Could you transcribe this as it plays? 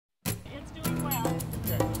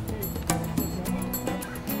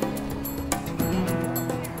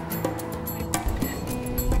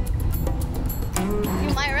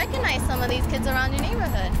some of these kids around your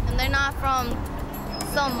neighborhood, and they're not from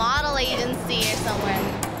some model agency or somewhere.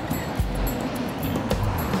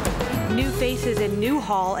 New faces in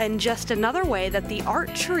Newhall, and just another way that the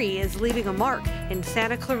ARTree is leaving a mark in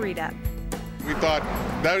Santa Clarita. We thought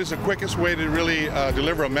that is the quickest way to really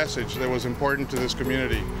deliver a message that was important to this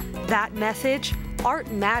community. That message,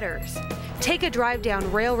 art matters. Take a drive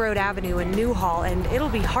down Railroad Avenue in Newhall and it'll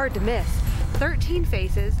be hard to miss. 13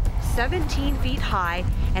 faces, 17 feet high,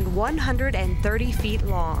 and 130 feet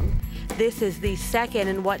long. This is the second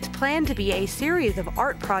in what's planned to be a series of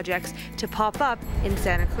art projects to pop up in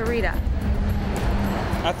Santa Clarita.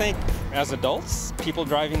 I think as adults, people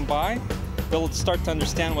driving by, they'll start to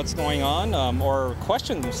understand what's going on or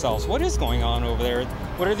question themselves, what is going on over there?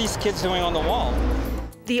 What are these kids doing on the wall?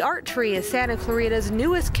 The ARTree is Santa Clarita's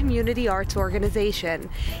newest community arts organization.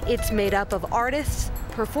 It's made up of artists,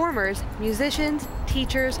 performers, musicians,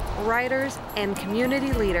 teachers, writers, and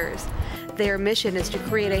community leaders. Their mission is to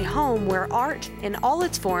create a home where art, in all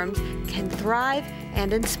its forms, can thrive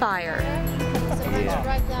and inspire.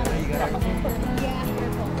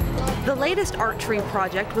 The latest ARTree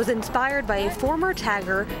project was inspired by a former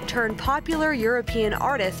tagger turned popular European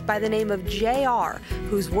artist by the name of JR,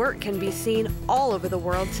 whose work can be seen all over the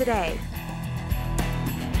world today.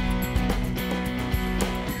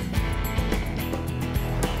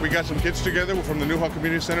 We got some kids together from the Newhall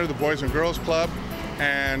Community Center, the Boys and Girls Club,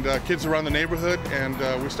 and kids around the neighborhood, and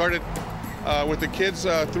we started with the kids,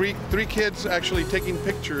 three kids actually taking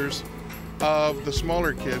pictures of the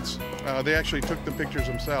smaller kids. They actually took the pictures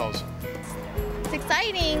themselves. It's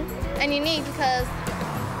exciting and unique because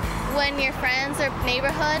when your friends or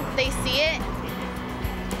neighborhood, they see it,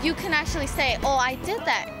 you can actually say, oh, I did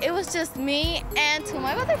that. It was just me and two of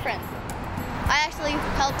my other friends. I actually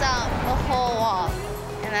helped out the whole wall,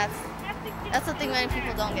 and that's something many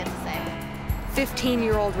people don't get to say.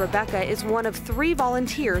 15-year-old Rebecca is one of 3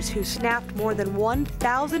 volunteers who snapped more than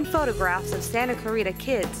 1,000 photographs of Santa Clarita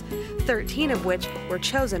kids, 13 of which were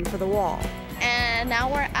chosen for the wall. And now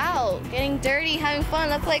we're out, getting dirty, having fun.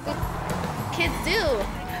 That's like what kids do.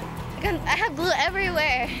 I have glue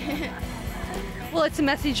everywhere. Well, it's a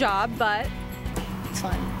messy job, but it's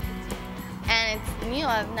fun. And it's new.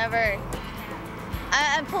 I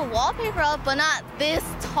put wallpaper up, but not this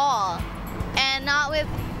tall, and not with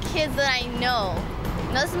kids that I know.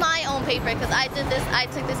 No, this is my own paper because I took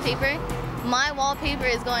this paper. My wallpaper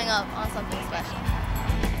is going up on something special.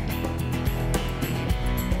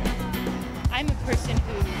 I'm a person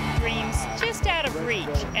who dreams just out of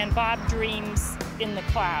reach, and Bob dreams in the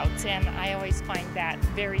clouds, and I always find that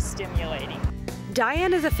very stimulating.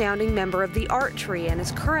 Diane is a founding member of the ARTree and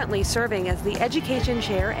is currently serving as the education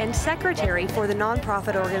chair and secretary for the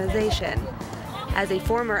nonprofit organization. As a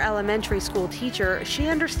former elementary school teacher, she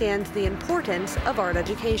understands the importance of art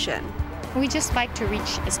education. We just like to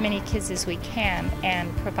reach as many kids as we can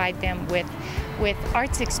and provide them with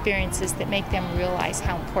arts experiences that make them realize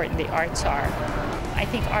how important the arts are. I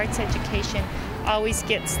think arts education always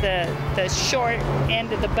gets the short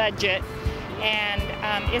end of the budget, and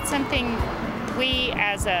it's something we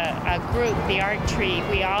as a group, the ARTree,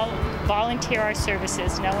 we all volunteer our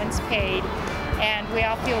services, no one's paid. And we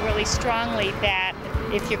all feel really strongly that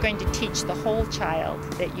if you're going to teach the whole child,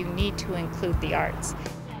 that you need to include the arts.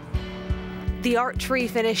 The ARTree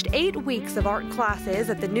finished 8 weeks of art classes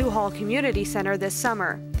at the Newhall Community Center this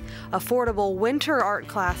summer. Affordable winter art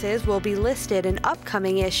classes will be listed in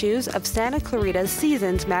upcoming issues of Santa Clarita's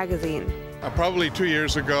Seasons magazine. Probably 2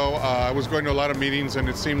 years ago, I was going to a lot of meetings, and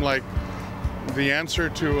it seemed like the answer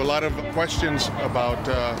to a lot of questions about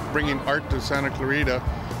bringing art to Santa Clarita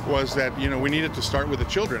was that, we needed to start with the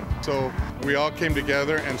children. So we all came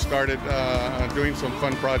together and started doing some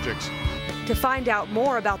fun projects. To find out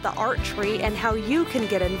more about the ARTree and how you can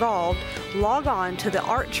get involved, log on to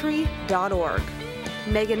theartree.org.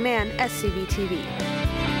 Megan Mann, SCB TV.